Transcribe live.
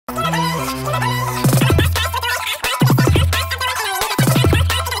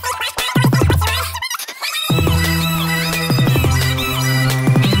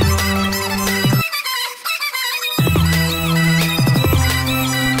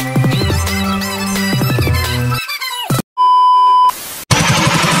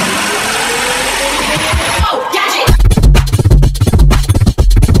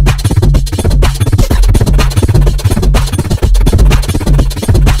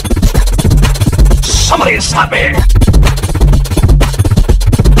Somebody stop me!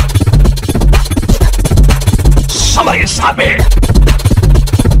 Somebody stop me!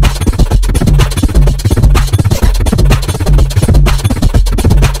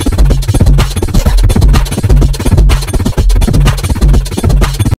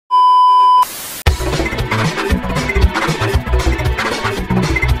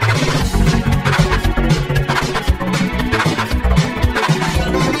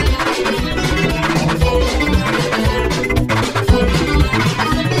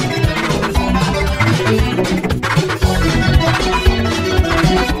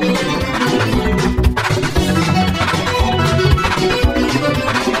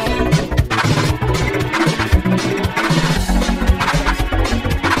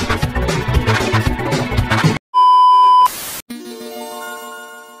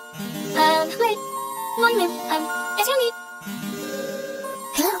 Wait, 1 minute, is you me?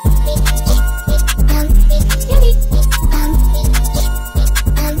 Hello? You me? You me?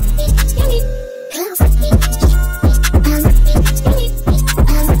 Hello?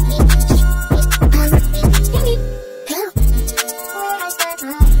 You me? Hello? Where I start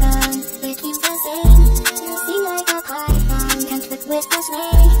my phone, it keeps the same. You seem like a python, can't quit with this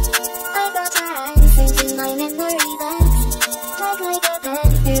name. I got your answers in my memory banks. Like a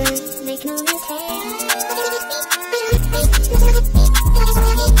panther, make no mistake.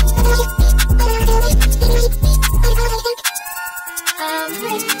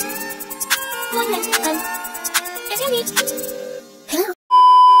 Wait, 1 minute, is you me? Hello?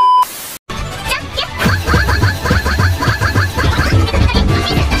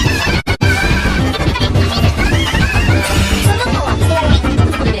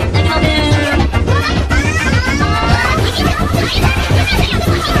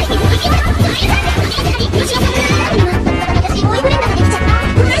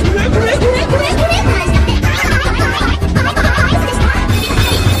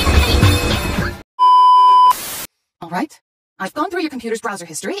 Alright, I've gone through your computer's browser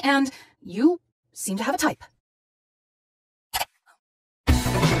history, and you seem to have a type. There's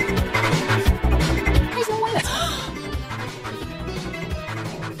no way that's...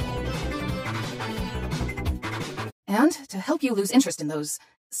 And to help you lose interest in those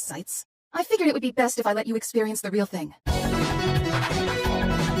sites, I figured it would be best if I let you experience the real thing.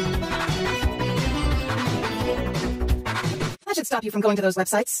 That should stop you from going to those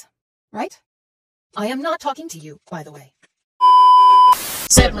websites, right? I am not talking to you, by the way.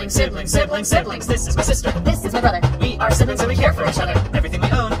 Siblings, siblings, siblings, siblings. This is my sister. This is my brother. We are siblings and we care for each other. Everything we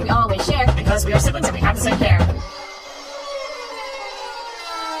own, We always share. because we are siblings and we have the same care.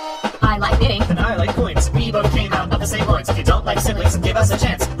 I like knitting. And I like coins. We both came out of the same loins. If you don't like siblings, give us a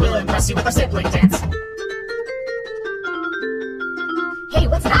chance. We'll impress you with our sibling dance. Hey,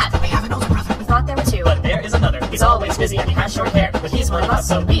 what's that? I have an older brother. We thought there were two. But there is another. He's always busy and he has short hair. But he's one of us,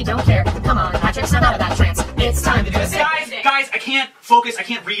 so we don't care. Come on, Patrick, snap out of that trance. It's time to do a Guys, I can't focus, I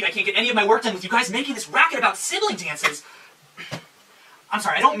can't read, I can't get any of my work done with you guys making this racket about sibling dances. I'm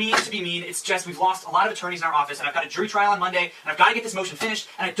sorry, I don't mean to be mean, it's just we've lost a lot of attorneys in our office, and I've got a jury trial on Monday, and I've got to get this motion finished,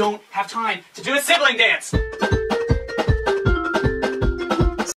 and I don't have time to do a sibling dance!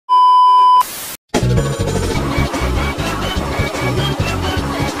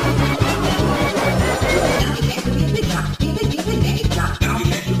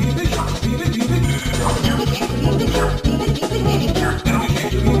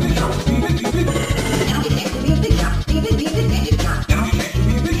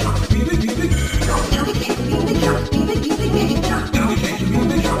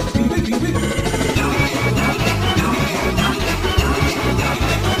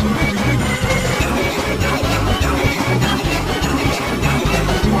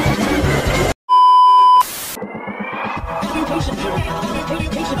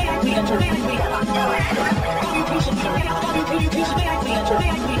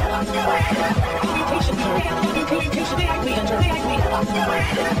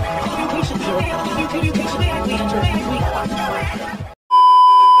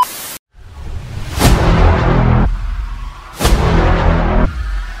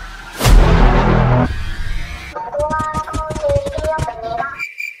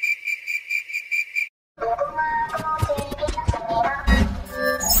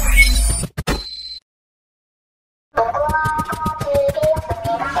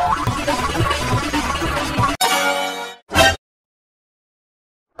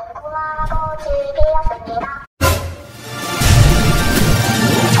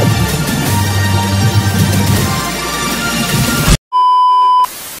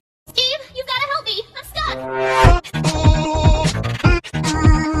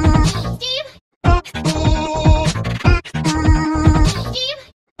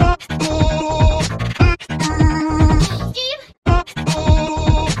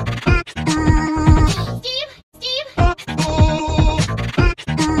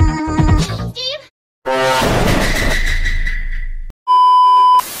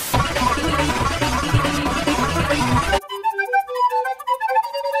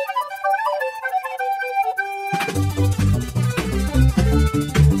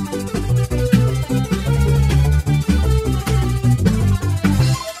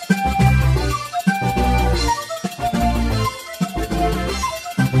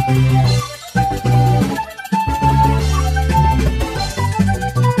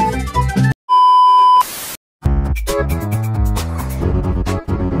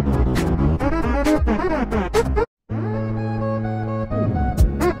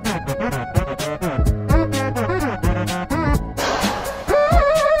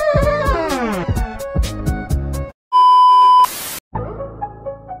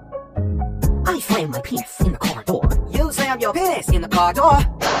 car door.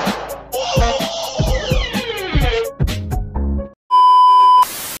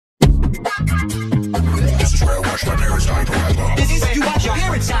 This is where I watch my parents die forever. This is you watch your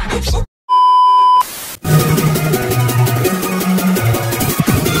parents die.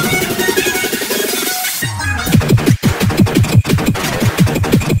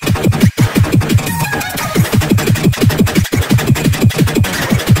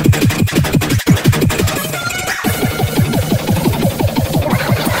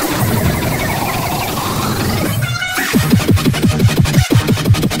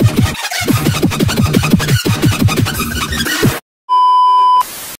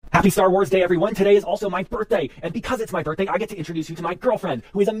 Happy Star Wars Day, everyone! Today is also my birthday, and because it's my birthday, I get to introduce you to my girlfriend,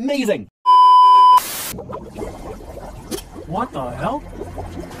 who is amazing! What the hell?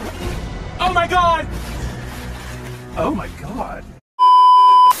 Oh my god! Oh my god.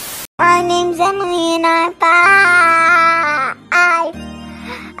 My name's Emily and I'm 5.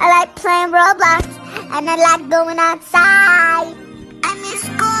 I like playing Roblox and I like going outside. I miss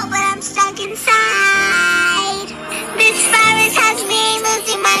school but I'm stuck inside. This virus has me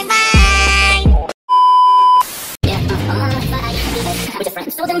losing my mind.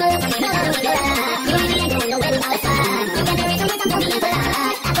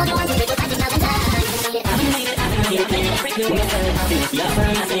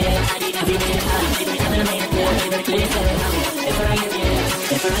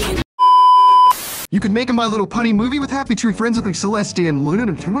 You could make a My Little Pony movie with Happy Tree friends like Celestia and Luna,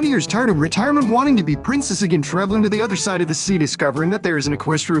 and 20 years tired of retirement wanting to be princess again, traveling to the other side of the sea, discovering that there is an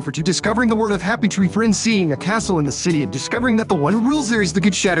equestrian for two, discovering the world of Happy Tree friends, seeing a castle in the city, and discovering that the one who rules there is the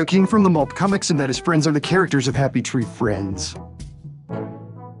good Shadow King from the Mulp comics, and that his friends are the characters of Happy Tree Friends.